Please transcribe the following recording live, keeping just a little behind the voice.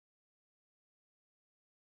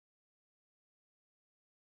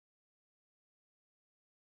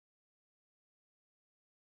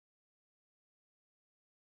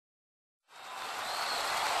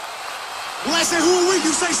I say who are we,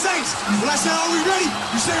 you say Saints. When I say are we ready,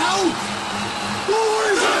 you say how? Who are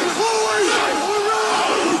we? Who are we?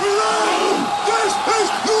 This is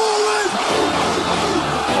New Orleans!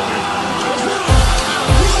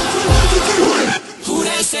 Who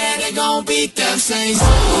that said they gon' beat them Saints?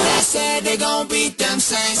 Who that said they gon' beat them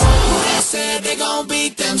Saints? Who that said they gon'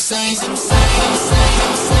 beat them Saints? Them Saints. Who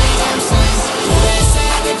that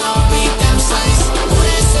said they gon' beat them Saints? Who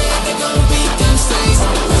that said they gon' beat them Saints?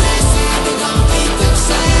 Who that said they gon' beat them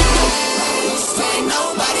Saints? Ain't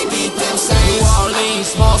nobody beat them Saints. New Orleans,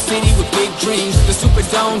 small city with big dreams. The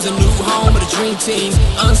Superdome's a new home of the dream team.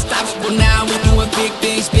 Unstoppable now, we doing big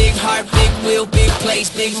things. Big heart, big will, big place,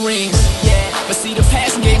 big rings. Yeah, but see the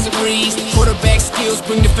passing game's a breeze. Quarterback skills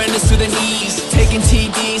bring defenders to their knees. Taking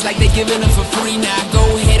TDs like they giving them for free. Now go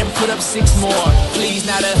ahead and put up 6 more, please.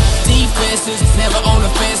 Now the defense is never on the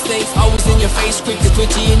fence. They always in your face, quick to put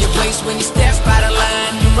you in your place. When you step by the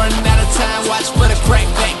line, you running out of time. Watch for the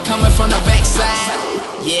crackback coming from the backside.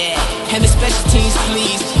 Yeah, and the special teams,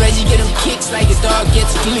 please. Reggie get them kicks like a dog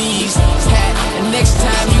gets fleas. And next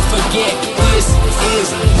time you forget, this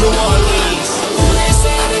is New Orleans. Who that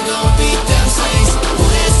said they gon' beat them Saints? Who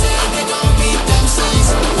that said they gon' beat them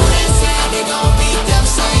Saints? Who that said they gon' beat them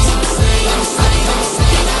Saints? Who that said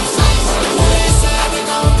they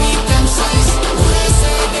gon' beat them Saints? Who that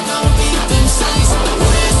said they gon' beat them Saints? Who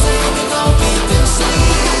that said they gon' beat them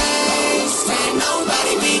Saints? Ain't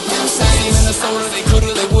nobody beat them Saints. Minnesota, they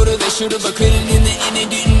coulda, they woulda, they shoulda, but couldn't in the end, they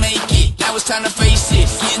didn't make it. Now it's time to face it,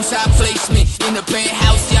 getting top placement. In the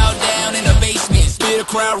penthouse, y'all down in the basement. Feel the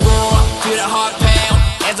crowd roar, feel the heart pound.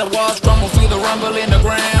 As the walls crumble, feel the rumble in the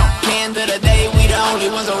ground. End of the day, we the only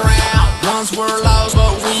ones around. Once we're lost,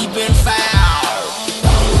 but we've been found.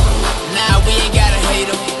 Now we ain't gotta hate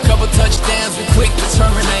them. Couple touchdowns, we quick to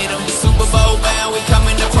terminate them. Superbowl bound, we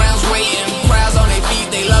coming, the crowd's waiting. Crowds on their feet,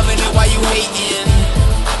 they loving it while you hating.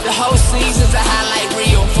 The whole season's a highlight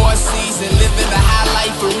reel. 4th season, living the high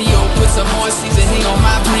life for real. Put some more seasoning on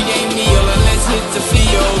my pregame meal and let's hit the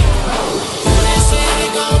field.